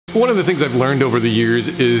One of the things I've learned over the years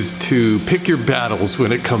is to pick your battles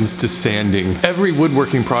when it comes to sanding. Every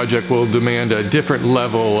woodworking project will demand a different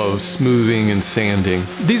level of smoothing and sanding.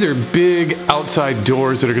 These are big outside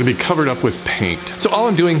doors that are going to be covered up with paint. So all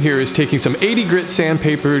I'm doing here is taking some 80 grit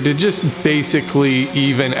sandpaper to just basically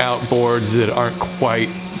even out boards that aren't quite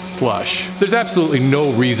flush. There's absolutely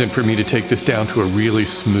no reason for me to take this down to a really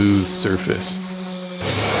smooth surface.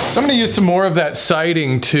 So I'm going to use some more of that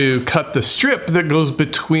siding to cut the strip that goes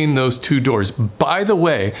between those two doors. By the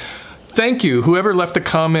way, thank you, whoever left a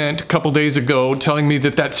comment a couple days ago telling me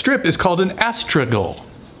that that strip is called an astragal.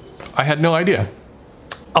 I had no idea.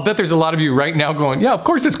 I'll bet there's a lot of you right now going, yeah, of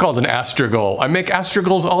course it's called an astragal. I make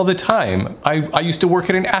astragals all the time. I used to work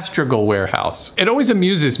at an astragal warehouse. It always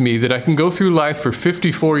amuses me that I can go through life for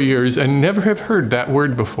 54 years and never have heard that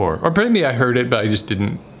word before. Or maybe I heard it, but you just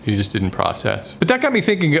didn't process. But that got me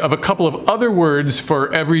thinking of a couple of other words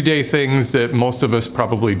for everyday things that most of us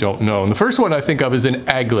probably don't know. And the first one I think of is an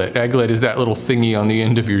aglet. Aglet is that little thingy on the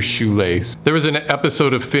end of your shoelace. There was an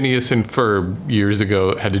episode of Phineas and Ferb years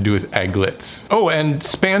ago that had to do with aglets. Oh, and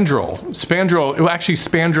spandrel. Spandrel, well, actually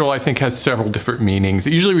spandrel I think has several different meanings.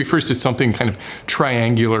 It usually refers to something kind of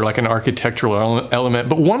triangular, like an architectural element,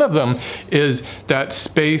 but one of them is that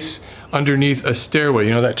space underneath a stairway,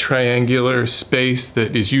 you know, that triangular space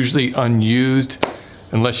that is usually unused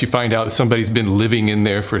unless you find out that somebody's been living in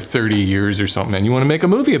there for 30 years or something and you want to make a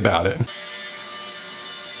movie about it.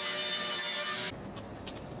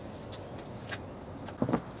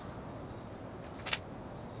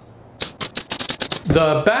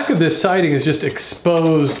 The back of this siding is just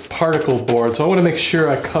exposed particle board, so I want to make sure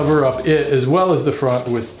I cover up it as well as the front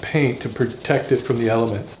with paint to protect it from the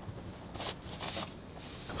elements.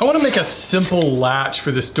 I want to make a simple latch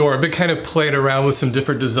for this door. I've been kind of playing around with some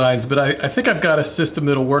different designs, but I think I've got a system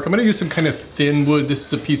that'll work. I'm going to use some kind of thin wood. This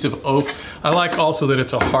is a piece of oak. I like also that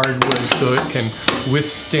it's a hardwood so it can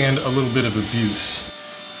withstand a little bit of abuse.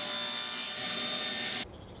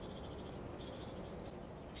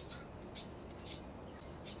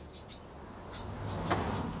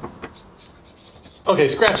 Okay,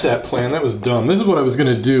 scratch that plan. That was dumb. This is what I was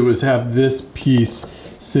going to do, is have this piece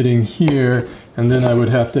sitting here, and then I would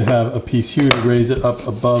have to have a piece here to raise it up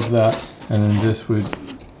above that, and then this would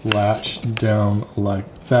latch down like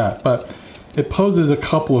that. But it poses a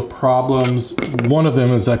couple of problems. One of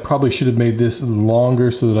them is I probably should have made this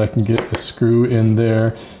longer so that I can get a screw in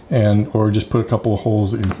there, or just put a couple of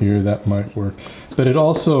holes in here. That might work. But it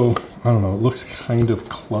also, I don't know, it looks kind of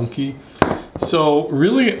clunky. So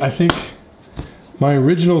really, I think my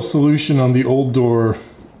original solution on the old door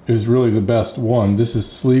is really the best one. This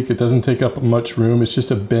is sleek, it doesn't take up much room, it's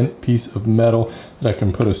just a bent piece of metal that I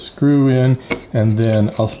can put a screw in, and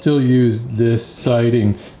then I'll still use this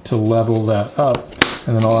siding to level that up,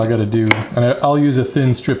 and then all I gotta do, and I'll use a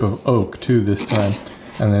thin strip of oak too this time,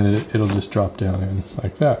 and then it'll just drop down in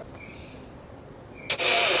like that.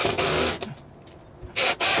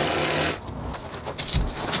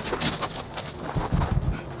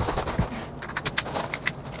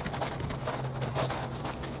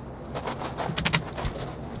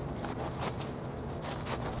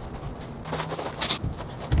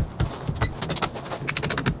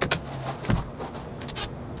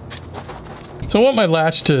 So I want my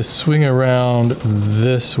latch to swing around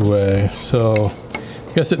this way, so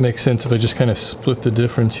I guess it makes sense if I just kind of split the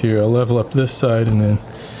difference here. I'll level up this side and then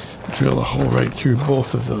drill a hole right through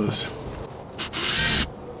both of those.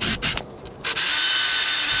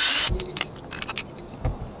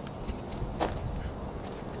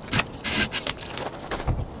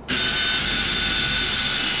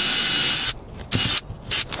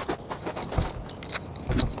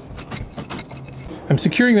 I'm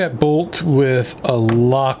securing that bolt with a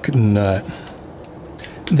lock nut.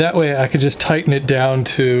 That way I could just tighten it down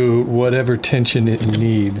to whatever tension it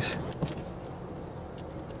needs.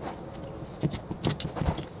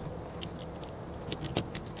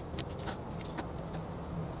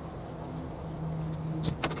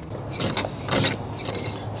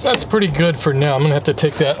 So that's pretty good for now. I'm gonna have to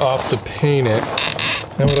take that off to paint it.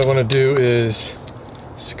 Now what I want to do is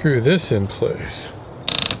screw this in place.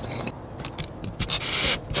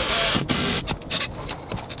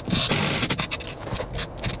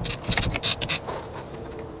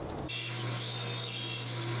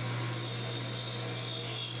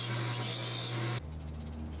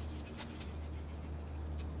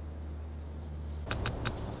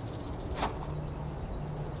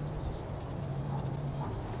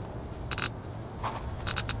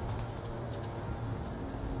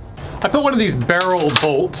 I put one of these barrel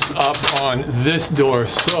bolts up on this door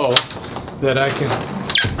so that I can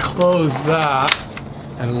close that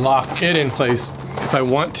and lock it in place if I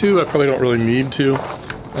want to. I probably don't really need to.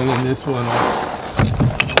 And then this one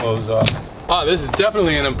will close up. Ah, this is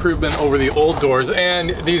definitely an improvement over the old doors,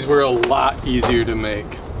 and these were a lot easier to make.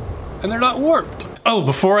 And they're not warped. Oh,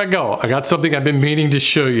 before I go, I got something I've been meaning to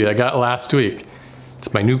show you. I got last week.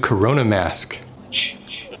 It's my new Corona mask.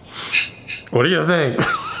 What do you think?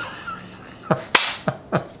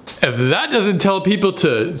 If that doesn't tell people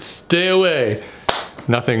to stay away,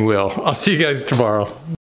 nothing will. I'll see you guys tomorrow.